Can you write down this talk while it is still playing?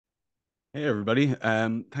Hey everybody,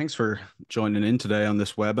 thanks for joining in today on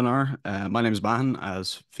this webinar. My name is Mahan.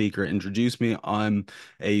 As Fikra introduced me, I'm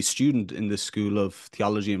a student in the School of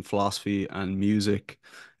Theology and Philosophy and Music,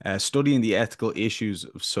 studying the ethical issues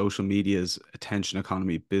of social media's attention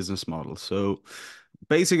economy business model. So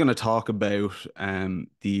basically going to talk about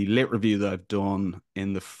the lit review that I've done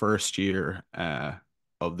in the first year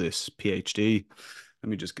of this PhD. Let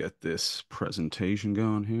me just get this presentation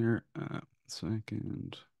going here.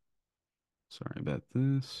 Second. Sorry about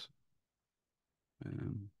this.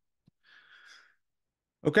 Um,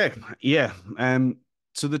 okay, yeah.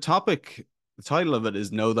 So the title of it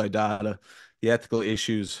is Know Thy Data, the ethical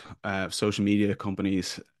issues of social media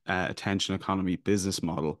companies' attention economy business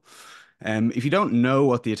model. If you don't know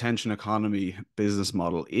what the attention economy business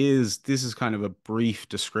model is, this is kind of a brief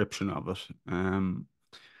description of it.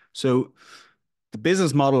 So the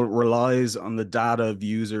business model relies on the data of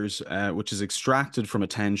users, which is extracted from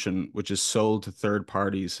attention, which is sold to third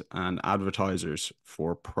parties and advertisers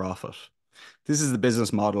for profit. This is the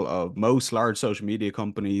business model of most large social media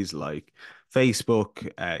companies like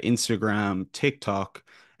Facebook, Instagram, TikTok,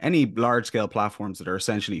 any large scale platforms that are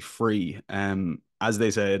essentially free. As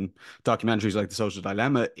they say in documentaries like The Social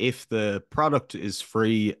Dilemma, if the product is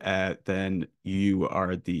free, then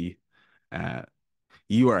uh,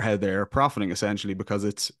 you are how they're profiting essentially because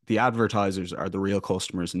it's the advertisers are the real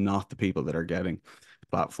customers, not the people that are getting the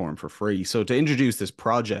platform for free. So to introduce this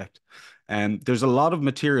project, there's a lot of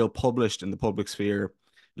material published in the public sphere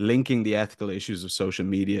linking the ethical issues of social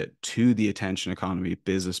media to the attention economy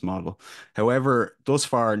business model. However, thus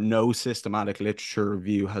far, no systematic literature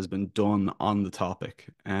review has been done on the topic.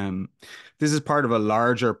 This is part of a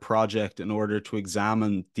larger project in order to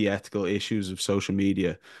examine the ethical issues of social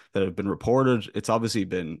media that have been reported. It's obviously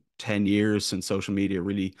been 10 years since social media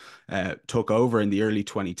really took over in the early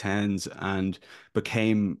 2010s and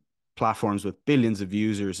became platforms with billions of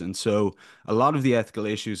users. And so a lot of the ethical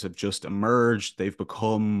issues have just emerged. They've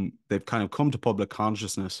kind of come to public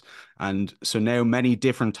consciousness. And so now many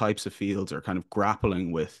different types of fields are kind of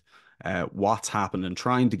grappling with what's happened and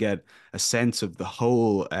trying to get a sense of the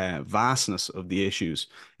whole vastness of the issues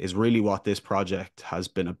is really what this project has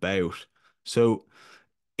been about. So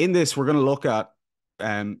in this, we're going to look at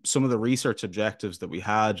some of the research objectives that we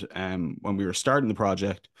had when we were starting the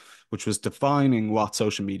project, which was defining what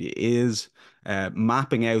social media is,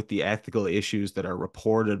 mapping out the ethical issues that are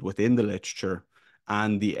reported within the literature,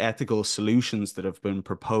 and the ethical solutions that have been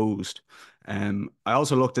proposed. I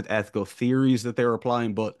also looked at ethical theories that they were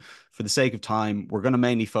applying, but for the sake of time, we're going to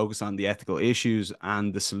mainly focus on the ethical issues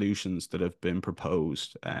and the solutions that have been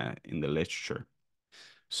proposed in the literature.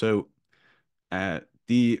 So,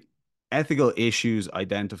 the ethical issues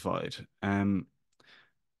identified.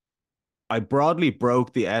 I broadly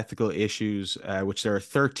broke the ethical issues, which there are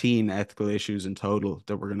 13 ethical issues in total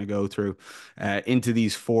that we're going to go through, into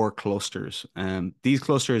these four clusters. These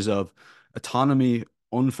clusters of autonomy,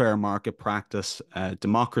 unfair market practice,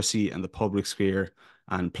 democracy and the public sphere,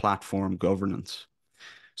 and platform governance.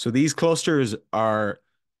 So these clusters are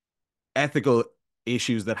ethical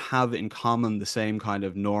issues that have in common the same kind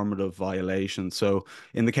of normative violation. So,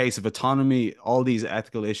 in the case of autonomy, all these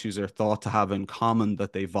ethical issues are thought to have in common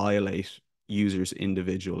that they violate users'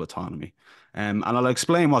 individual autonomy. And I'll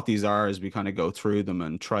explain what these are as we kind of go through them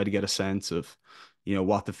and try to get a sense of,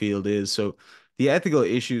 what the field is. So, the ethical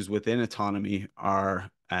issues within autonomy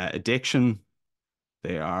are addiction,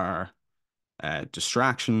 they are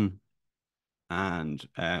distraction, and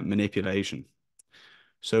manipulation.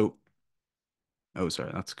 So, oh,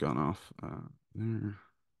 sorry, that's gone off. There.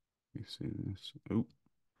 Let me see this. Oh,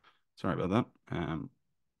 sorry about that.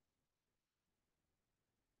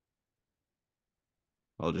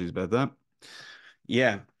 Apologies about that.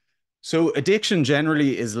 Yeah. So addiction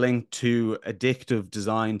generally is linked to addictive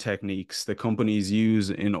design techniques that companies use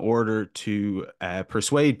in order to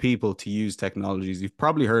persuade people to use technologies. You've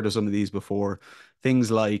probably heard of some of these before. Things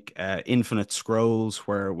like infinite scrolls,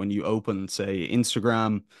 where when you open, say,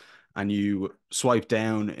 Instagram and you swipe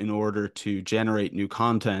down in order to generate new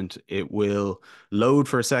content, it will load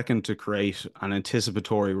for a second to create an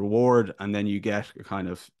anticipatory reward, and then you get a kind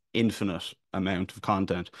of infinite amount of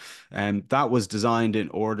content. And that was designed in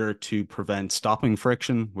order to prevent stopping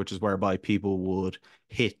friction, which is whereby people would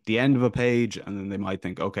hit the end of a page and then they might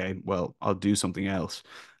think, okay, well, I'll do something else.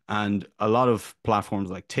 And a lot of platforms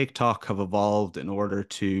like TikTok have evolved in order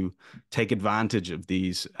to take advantage of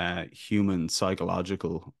these human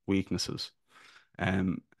psychological weaknesses.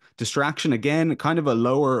 Um, Distraction, again, kind of a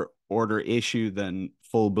lower order issue than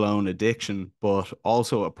full blown addiction, but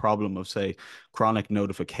also a problem of, say, chronic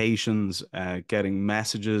notifications, getting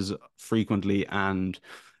messages frequently, and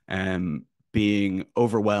being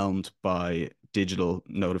overwhelmed by digital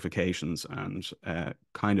notifications and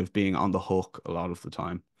kind of being on the hook a lot of the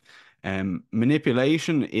time.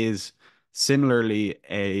 Manipulation is similarly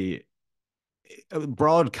a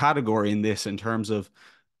broad category in this in terms of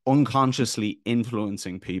unconsciously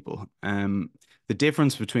influencing people. The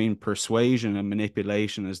difference between persuasion and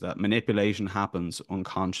manipulation is that manipulation happens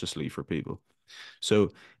unconsciously for people.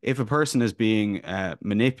 So if a person is being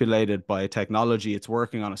manipulated by a technology, it's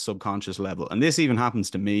working on a subconscious level. And this even happens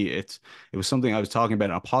to me. It was something I was talking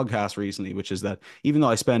about on a podcast recently, which is that even though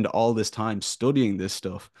I spend all this time studying this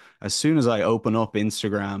stuff, as soon as I open up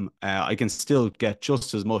Instagram, I can still get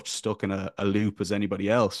just as much stuck in a loop as anybody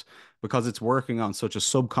else because it's working on such a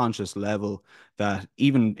subconscious level that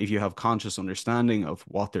even if you have conscious understanding of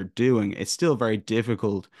what they're doing, it's still very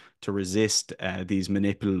difficult to resist these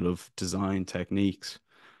manipulative design techniques.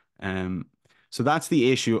 Um, so that's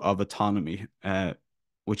the issue of autonomy,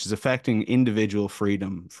 which is affecting individual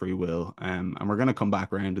freedom, free will. And we're going to come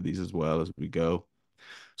back around to these as well as we go.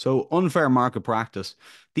 So unfair market practice,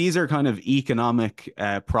 these are kind of economic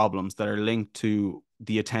problems that are linked to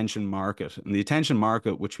the attention market. And the attention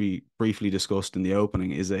market, which we briefly discussed in the opening,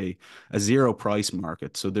 is a zero price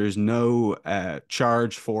market. So there's no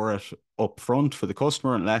charge for it up front for the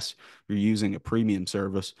customer unless you're using a premium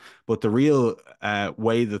service. But the real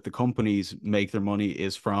way that the companies make their money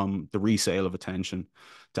is from the resale of attention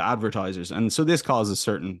to advertisers. And so this causes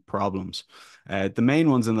certain problems. The main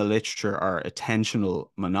ones in the literature are attentional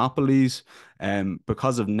monopolies.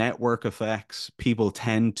 Because of network effects, people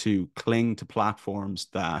tend to cling to platforms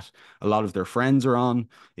that a lot of their friends are on.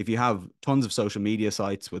 If you have tons of social media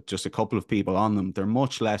sites with just a couple of people on them, they're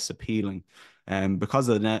much less appealing. Because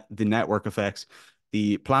of the network effects,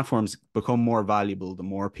 the platforms become more valuable the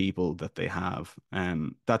more people that they have.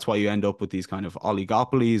 That's why you end up with these kind of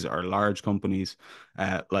oligopolies or large companies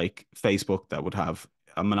like Facebook that would have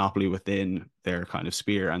a monopoly within their kind of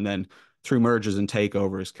sphere. And then through mergers and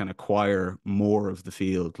takeovers can acquire more of the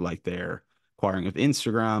field, like they're acquiring of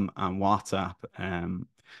Instagram and WhatsApp,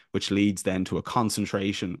 which leads then to a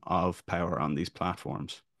concentration of power on these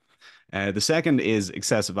platforms. The second is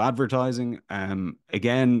excessive advertising.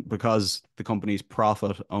 Again, because the companies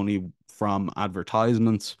profit only from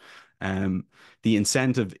advertisements, the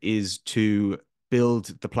incentive is to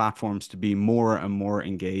build the platforms to be more and more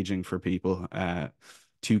engaging for people,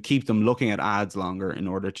 to keep them looking at ads longer in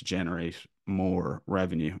order to generate more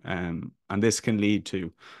revenue. And this can lead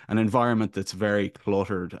to an environment that's very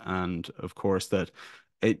cluttered. And of course, that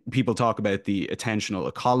people talk about the attentional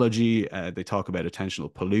ecology, they talk about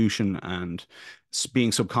attentional pollution and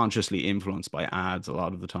being subconsciously influenced by ads a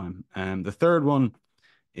lot of the time. And the third one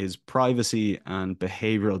is privacy and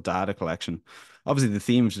behavioral data collection. Obviously, the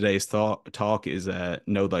theme of today's talk is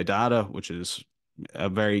know thy data, which is a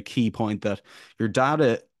very key point that your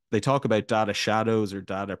data, they talk about data shadows or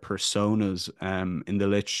data personas in the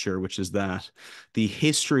literature, which is that the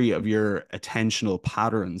history of your attentional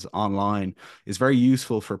patterns online is very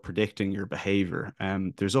useful for predicting your behavior.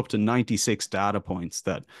 There's up to 96 data points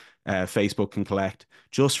that Facebook can collect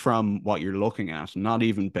just from what you're looking at, not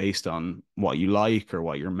even based on what you like or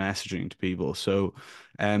what you're messaging to people. So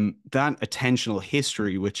that attentional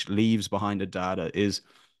history, which leaves behind the data, is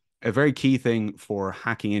a very key thing for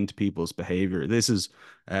hacking into people's behavior. This is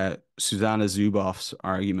Susanna Zuboff's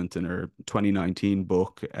argument in her 2019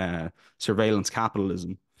 book, Surveillance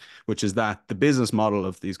Capitalism, which is that the business model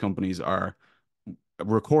of these companies are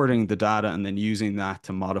recording the data and then using that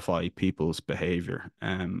to modify people's behavior.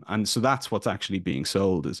 And so that's what's actually being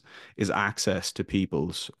sold is access to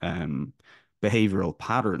people's behavioral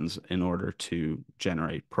patterns in order to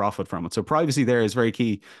generate profit from it. So privacy there is very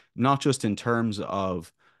key, not just in terms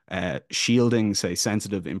of shielding, say,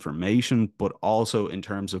 sensitive information, but also in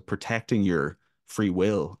terms of protecting your free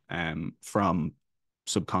will from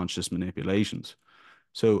subconscious manipulations.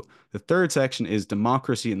 So the third section is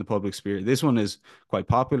democracy in the public sphere. This one is quite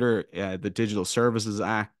popular. The Digital Services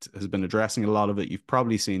Act has been addressing a lot of it. You've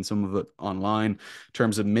probably seen some of it online in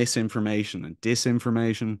terms of misinformation and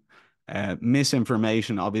disinformation.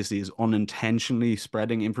 Misinformation obviously is unintentionally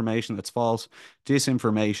spreading information that's false.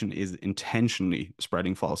 Disinformation is intentionally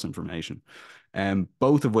spreading false information.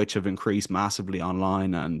 Both of which have increased massively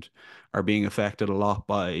online and are being affected a lot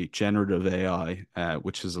by generative AI,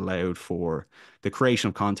 which has allowed for the creation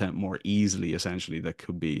of content more easily, essentially, that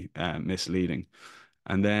could be misleading.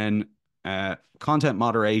 And then content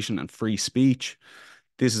moderation and free speech.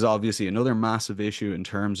 This is obviously another massive issue in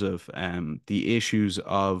terms of the issues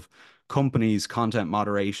of companies' content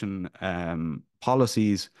moderation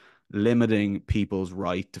policies limiting people's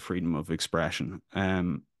right to freedom of expression.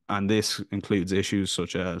 And this includes issues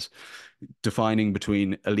such as defining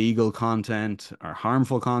between illegal content or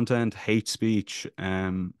harmful content, hate speech,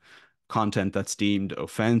 content that's deemed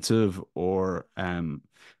offensive, or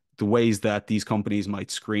the ways that these companies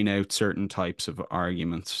might screen out certain types of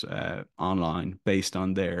arguments online based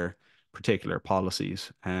on their particular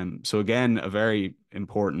policies. So again, a very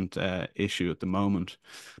important issue at the moment.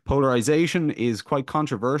 Polarization is quite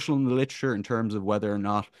controversial in the literature in terms of whether or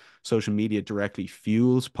not social media directly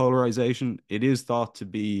fuels polarization. It is thought to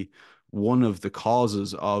be one of the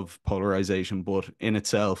causes of polarization, but in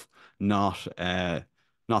itself, not the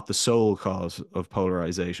sole cause of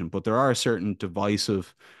polarization. But there are certain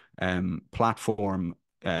divisive platform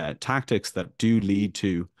tactics that do lead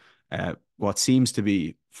to what seems to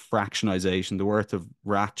be fractionization. The work of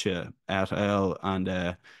Ratcha et al.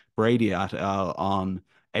 And Brady et al. On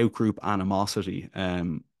outgroup animosity,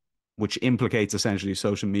 which implicates essentially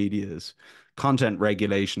social media's content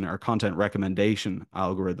regulation or content recommendation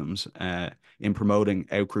algorithms in promoting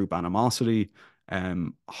outgroup animosity,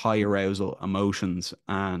 high arousal emotions,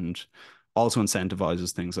 and also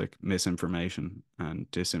incentivizes things like misinformation and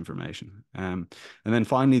disinformation. And then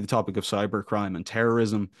finally, the topic of cybercrime and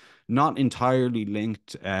terrorism, not entirely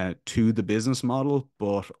linked to the business model,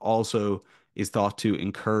 but also is thought to be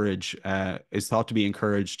encouraged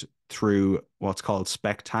through what's called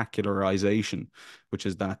spectacularization, which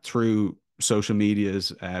is that through social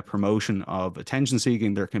media's promotion of attention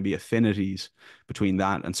seeking, there can be affinities between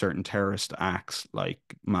that and certain terrorist acts like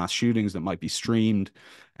mass shootings that might be streamed.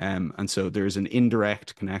 And so there's an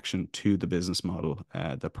indirect connection to the business model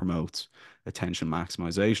that promotes attention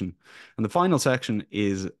maximization. And the final section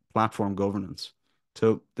is platform governance.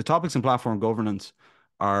 So the topics in platform governance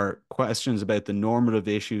are questions about the normative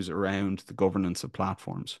issues around the governance of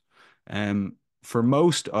platforms. For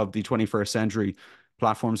most of the 21st century,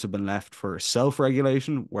 platforms have been left for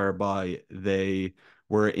self-regulation, whereby they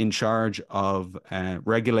were in charge of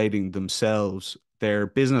regulating themselves, their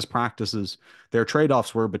business practices. Their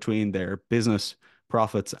trade-offs were between their business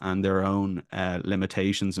profits and their own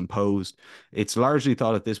limitations imposed. It's largely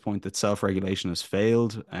thought at this point that self-regulation has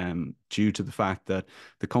failed due to the fact that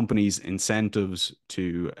the company's incentives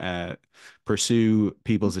to pursue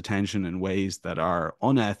people's attention in ways that are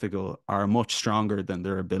unethical are much stronger than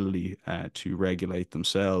their ability to regulate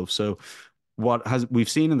themselves. So what has we've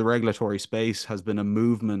seen in the regulatory space has been a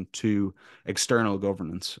movement to external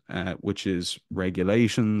governance, which is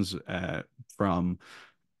regulations from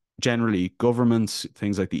generally governments,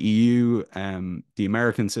 things like the EU. The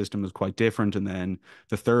American system is quite different. And then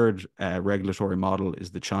the third regulatory model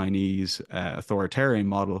is the Chinese authoritarian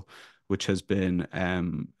model, which has been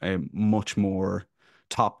a much more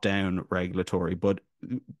top-down regulatory. But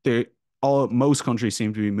most countries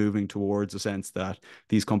seem to be moving towards a sense that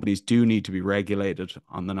these companies do need to be regulated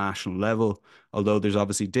on the national level, although there's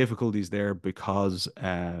obviously difficulties there because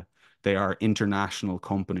they are international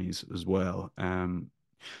companies as well.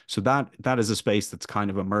 So that is a space that's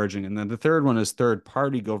kind of emerging. And then the third one is third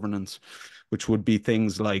party governance, which would be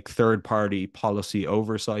things like third party policy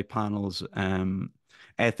oversight panels,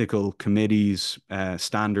 ethical committees,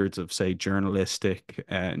 standards of, say, journalistic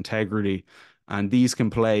integrity. And these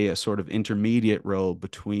can play a sort of intermediate role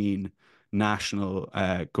between national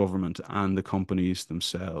government and the companies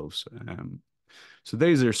themselves. So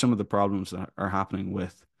these are some of the problems that are happening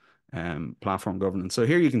with platform governance. So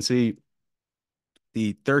here you can see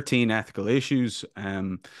the 13 ethical issues,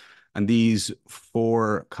 and these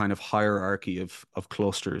four kind of hierarchy of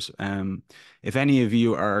clusters. If any of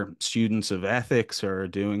you are students of ethics or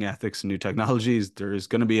doing ethics and new technologies, there's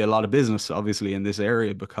going to be a lot of business, obviously, in this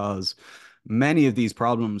area because many of these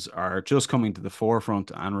problems are just coming to the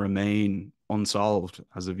forefront and remain unsolved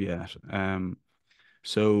as of yet.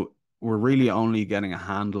 So we're really only getting a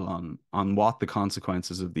handle on what the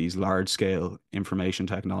consequences of these large scale information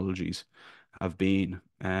technologies have been.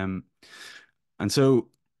 And so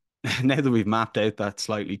now that we've mapped out that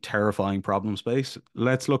slightly terrifying problem space,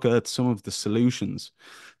 let's look at some of the solutions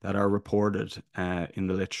that are reported in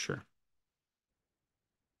the literature.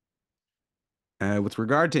 With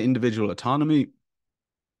regard to individual autonomy,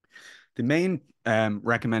 the main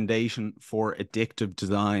recommendation for addictive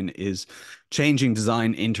design is changing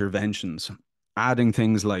design interventions, adding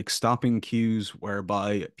things like stopping cues,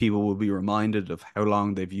 whereby people will be reminded of how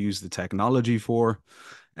long they've used the technology for,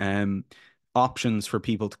 um, options for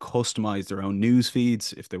people to customize their own news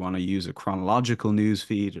feeds if they want to use a chronological news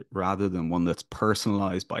feed rather than one that's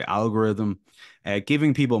personalized by algorithm,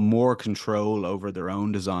 giving people more control over their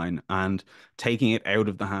own design and taking it out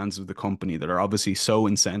of the hands of the company that are obviously so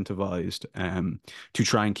incentivized to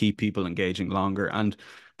try and keep people engaging longer. And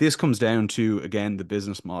this comes down to, again, the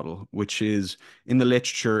business model, which is in the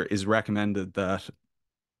literature is recommended that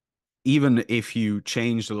even if you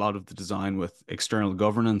changed a lot of the design with external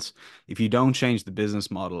governance, if you don't change the business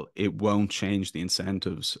model, it won't change the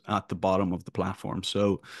incentives at the bottom of the platform.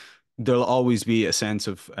 So there'll always be a sense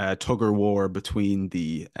of tug or war between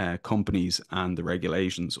the companies and the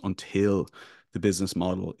regulations until the business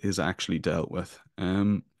model is actually dealt with.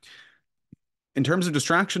 In terms of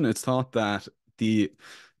distraction, it's thought that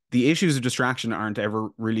the issues of distraction aren't ever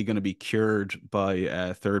really going to be cured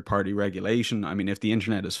by third-party regulation. I mean, if the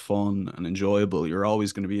internet is fun and enjoyable, you're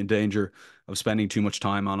always going to be in danger of spending too much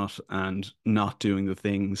time on it and not doing the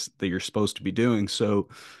things that you're supposed to be doing. So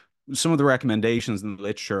some of the recommendations in the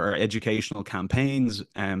literature are educational campaigns,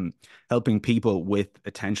 helping people with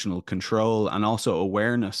attentional control and also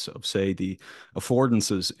awareness of, say, the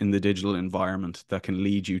affordances in the digital environment that can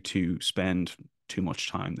lead you to spend too much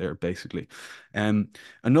time there, basically. Um,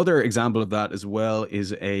 Another example of that as well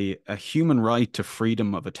is a human right to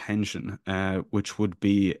freedom of attention, which would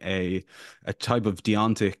be a type of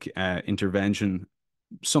deontic intervention,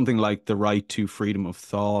 something like the right to freedom of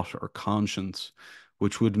thought or conscience,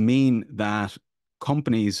 which would mean that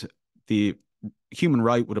companies, the human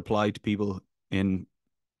right would apply to people in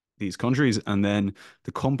these countries, and then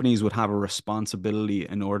the companies would have a responsibility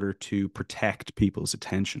in order to protect people's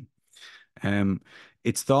attention. Um,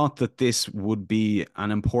 it's thought that this would be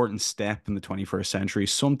an important step in the 21st century,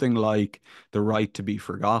 something like the right to be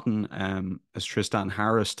forgotten, as Tristan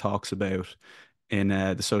Harris talks about in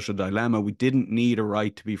The Social Dilemma. We didn't need a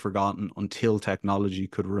right to be forgotten until technology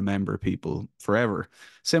could remember people forever.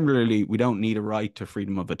 Similarly, we don't need a right to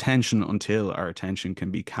freedom of attention until our attention can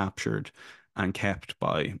be captured and kept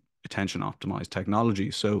by attention optimized technology.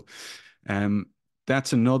 So, um,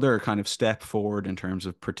 that's another kind of step forward in terms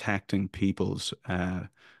of protecting people's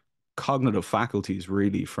cognitive faculties,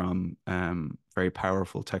 really, from very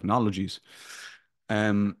powerful technologies.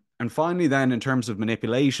 And finally, then, in terms of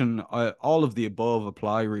manipulation, all of the above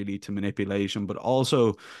apply really to manipulation, but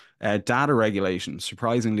also data regulation.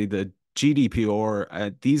 Surprisingly, the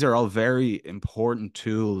GDPR, these are all very important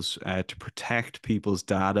tools to protect people's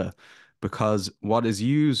data because what is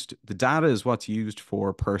used, the data is what's used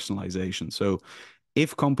for personalization. So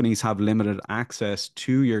if companies have limited access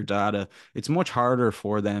to your data, it's much harder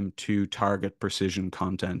for them to target precision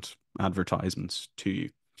content advertisements to you.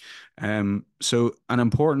 So an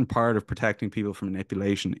important part of protecting people from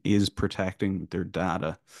manipulation is protecting their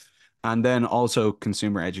data. And then also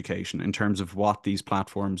consumer education in terms of what these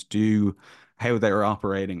platforms do, how they're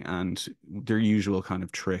operating, and their usual kind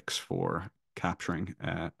of tricks for capturing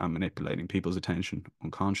and manipulating people's attention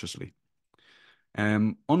unconsciously.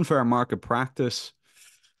 Unfair market practice.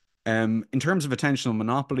 In terms of attentional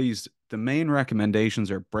monopolies, the main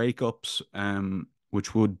recommendations are breakups,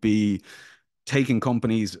 which would be taking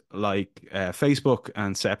companies like Facebook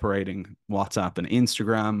and separating WhatsApp and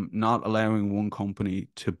Instagram, not allowing one company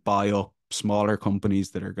to buy up smaller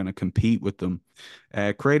companies that are going to compete with them.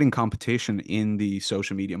 Creating competition in the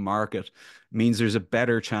social media market means there's a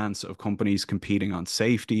better chance of companies competing on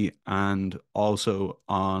safety and also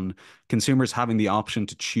on consumers having the option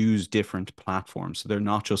to choose different platforms. So they're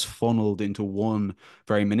not just funneled into one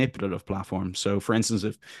very manipulative platform. So, for instance,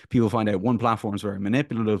 if people find out one platform is very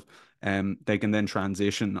manipulative, they can then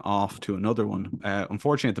transition off to another one.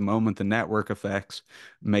 Unfortunately, at the moment, the network effects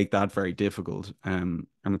make that very difficult, and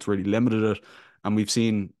it's really limited it. And we've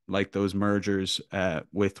seen like those mergers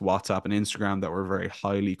with WhatsApp and Instagram that were very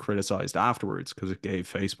highly criticized afterwards because it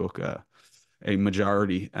gave Facebook a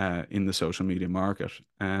majority in the social media market.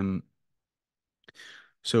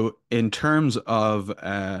 So in terms of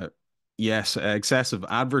yes, excessive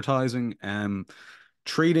advertising,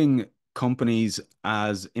 treating companies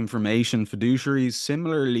as information fiduciaries,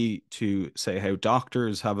 similarly to, say, how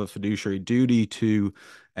doctors have a fiduciary duty to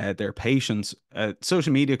their patients.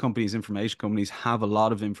 Social media companies, information companies have a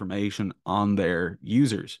lot of information on their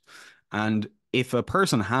users. And if a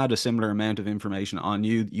person had a similar amount of information on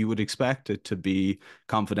you, you would expect it to be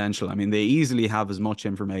confidential. I mean, they easily have as much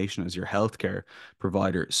information as your healthcare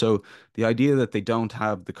provider. So the idea that they don't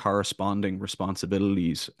have the corresponding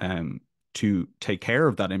responsibilities to take care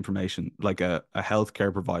of that information like a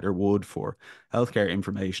healthcare provider would for healthcare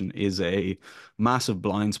information is a massive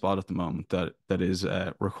blind spot at the moment that is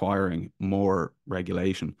requiring more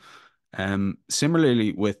regulation.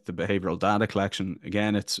 Similarly, with the behavioral data collection,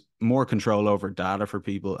 again, it's more control over data for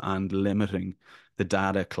people and limiting the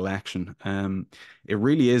data collection. It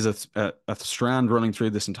really is a strand running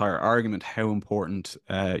through this entire argument how important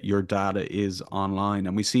your data is online.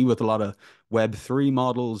 And we see with a lot of Web3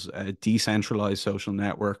 models, decentralized social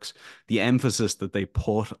networks, the emphasis that they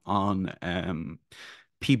put on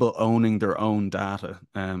people owning their own data.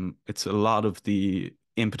 It's a lot of the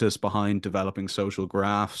impetus behind developing social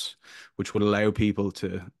graphs, which would allow people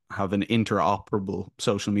to have an interoperable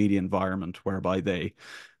social media environment whereby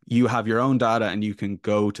you have your own data and you can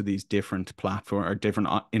go to these different platform or different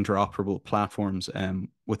interoperable platforms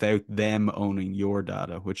without them owning your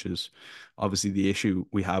data, which is obviously the issue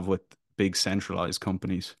we have with big centralized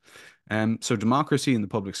companies. So democracy in the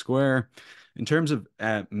public square. In terms of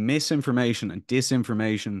misinformation and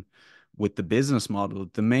disinformation with the business model,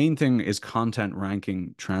 the main thing is content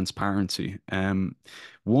ranking transparency.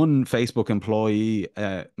 One Facebook employee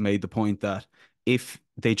made the point that if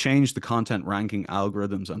they changed the content ranking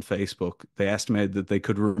algorithms on Facebook, they estimated that they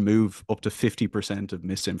could remove up to 50% of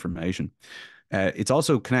misinformation. It's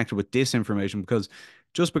also connected with disinformation because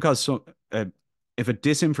just because if a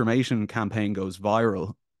disinformation campaign goes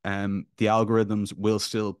viral, the algorithms will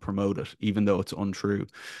still promote it, even though it's untrue.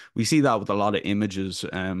 We see that with a lot of images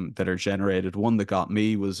that are generated. One that got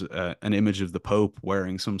me was an image of the Pope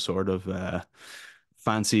wearing some sort of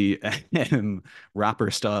fancy rapper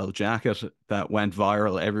style jacket that went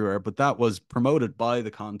viral everywhere, but that was promoted by the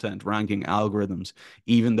content ranking algorithms,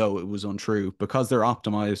 even though it was untrue, because they're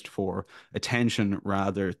optimized for attention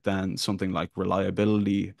rather than something like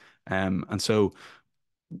reliability. And so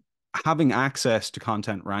having access to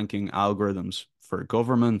content ranking algorithms for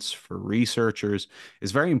governments, for researchers,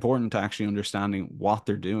 is very important to actually understanding what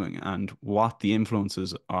they're doing and what the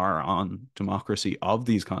influences are on democracy of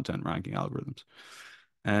these content ranking algorithms.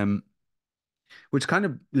 Um, which kind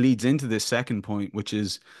of leads into this second point, which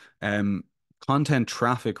is content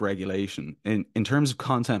traffic regulation. In terms of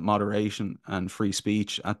content moderation and free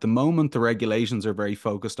speech, at the moment, the regulations are very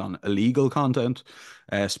focused on illegal content,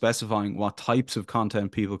 specifying what types of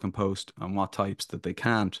content people can post and what types that they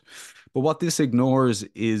can't. But what this ignores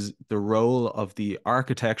is the role of the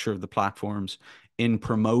architecture of the platforms in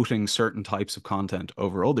promoting certain types of content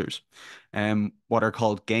over others, what are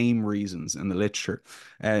called game reasons in the literature.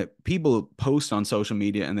 People post on social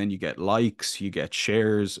media and then you get likes, you get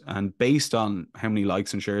shares, and based on how many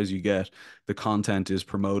likes and shares you get, the content is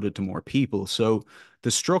promoted to more people. So the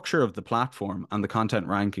structure of the platform and the content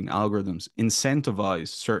ranking algorithms incentivize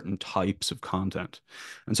certain types of content.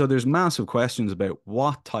 And so there's massive questions about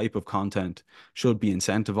what type of content should be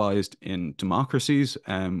incentivized in democracies.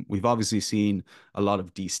 We've obviously seen a lot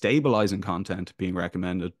of destabilizing content being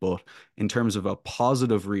recommended, but in terms of a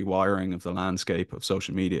positive rewiring of the landscape of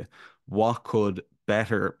social media, what could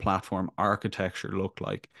better platform architecture look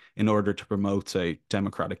like in order to promote, say,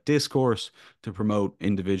 democratic discourse, to promote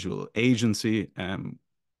individual agency,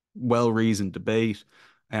 well-reasoned debate?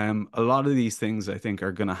 A lot of these things, I think,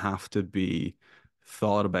 are going to have to be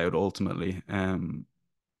thought about ultimately,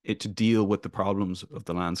 to deal with the problems of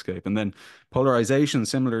the landscape. And then polarization,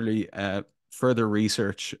 similarly, further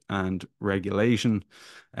research and regulation.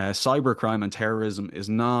 Cybercrime and terrorism is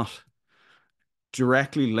not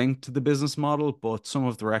directly linked to the business model, but some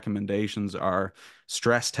of the recommendations are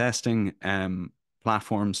stress testing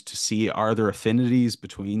platforms to see are there affinities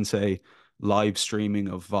between, say, live streaming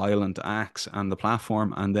of violent acts and the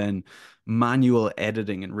platform, and then manual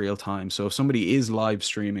editing in real time. So if somebody is live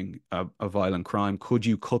streaming a violent crime, could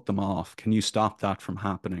you cut them off? Can you stop that from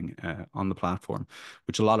happening on the platform?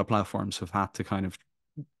 Which a lot of platforms have had to kind of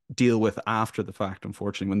deal with after the fact,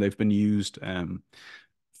 unfortunately, when they've been used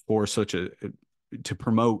for to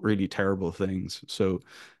promote really terrible things. So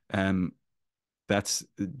that's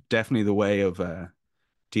definitely the way of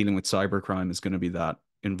dealing with cybercrime, is going to be that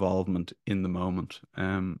involvement in the moment.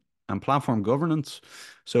 And platform governance.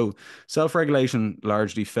 So self-regulation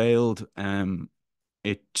largely failed.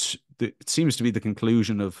 It seems to be the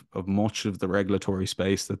conclusion of much of the regulatory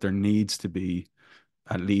space that there needs to be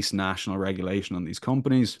at least national regulation on these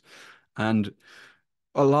companies. And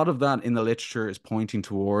a lot of that in the literature is pointing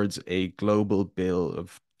towards a global bill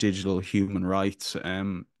of digital human rights.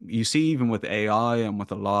 You see, even with AI and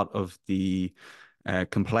with a lot of the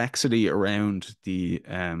complexity around the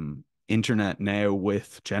internet now,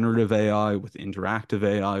 with generative AI, with interactive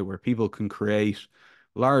AI, where people can create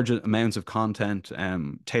large amounts of content.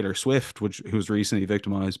 Taylor Swift, who was recently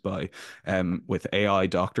victimized by with AI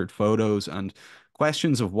doctored photos, and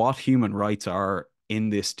questions of what human rights are in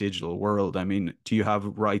this digital world. I mean, do you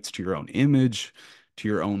have rights to your own image, to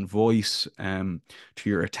your own voice, to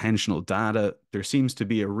your attentional data? There seems to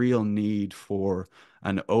be a real need for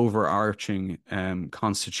an overarching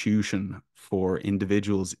constitution for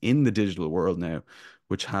individuals in the digital world now,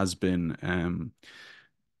 which has been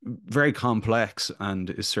very complex and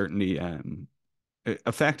is certainly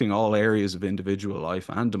affecting all areas of individual life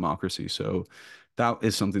and democracy. So that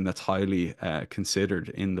is something that's highly considered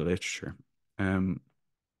in the literature. Um,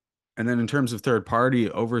 and then in terms of third party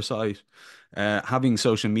oversight, having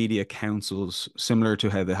social media councils similar to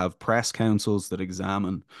how they have press councils that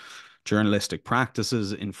examine journalistic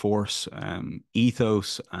practices, enforce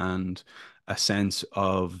ethos and a sense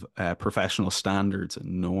of professional standards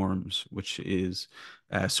and norms, which is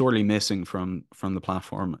sorely missing from the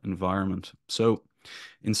platform environment. So,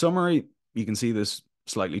 in summary, you can see this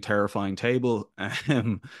slightly terrifying table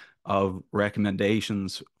of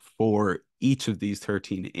recommendations for each of these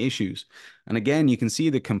 13 issues. And again, you can see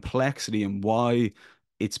the complexity and why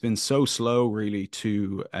it's been so slow, really,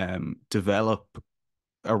 to develop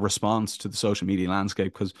a response to the social media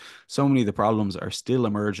landscape because so many of the problems are still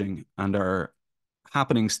emerging and are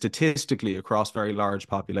happening statistically across very large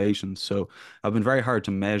populations. So have been very hard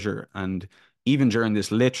to measure. And even during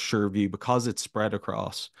this literature review, because it's spread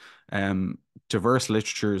across um, diverse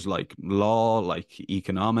literatures like law, like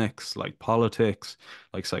economics, like politics,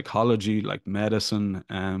 like psychology, like medicine,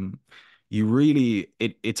 you really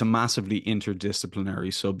it's a massively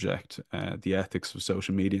interdisciplinary subject, the ethics of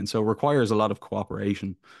social media, and so requires a lot of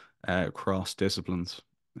cooperation across disciplines.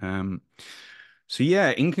 Um, so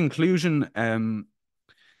yeah, in conclusion,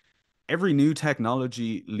 every new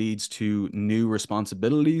technology leads to new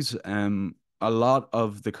responsibilities. A lot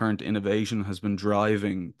of the current innovation has been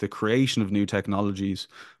driving the creation of new technologies,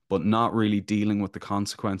 but not really dealing with the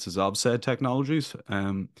consequences of said technologies.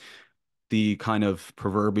 The kind of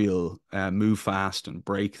proverbial move fast and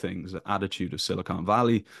break things attitude of Silicon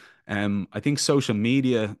Valley. I think social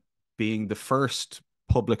media being the first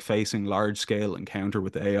public facing large scale encounter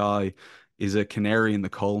with AI is a canary in the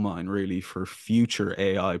coal mine, really, for future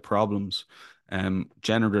AI problems.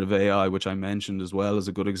 Generative AI, which I mentioned as well, is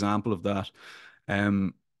a good example of that.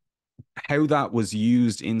 Um, how that was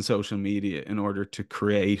used in social media in order to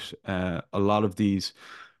create a lot of these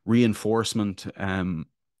reinforcement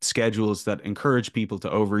schedules that encourage people to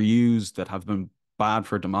overuse, that have been bad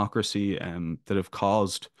for democracy, that have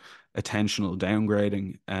caused attentional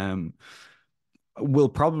downgrading, will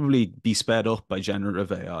probably be sped up by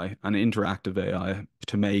generative AI and interactive AI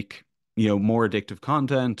to make, more addictive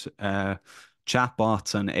content,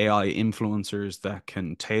 chatbots and AI influencers that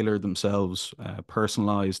can tailor themselves,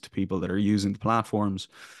 personalized to people that are using the platforms.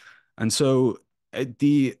 And so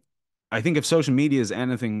the I think if social media is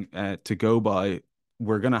anything to go by,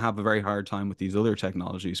 we're going to have a very hard time with these other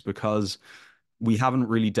technologies because we haven't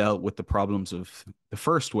really dealt with the problems of the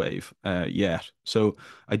first wave yet. So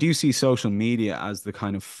I do see social media as the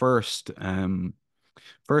kind of first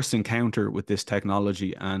encounter with this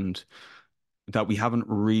technology, and that we haven't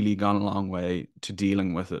really gone a long way to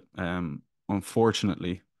dealing with it,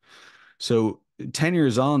 unfortunately. So 10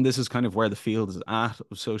 years on, this is kind of where the field is at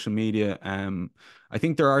of social media. I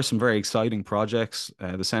think there are some very exciting projects.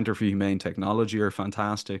 The Center for Humane Technology are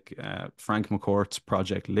fantastic. Frank McCourt's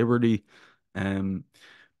Project Liberty. Um,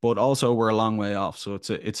 but also we're a long way off. So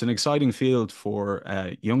it's an exciting field for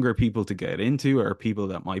younger people to get into, or people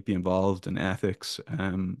that might be involved in ethics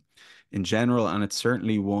in general. And it's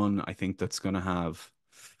certainly one I think that's going to have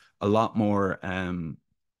a lot more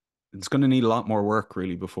it's going to need a lot more work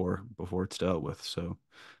really before it's dealt with. So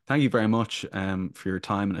thank you very much for your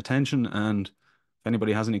time and attention. And if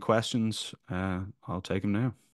anybody has any questions, I'll take them now.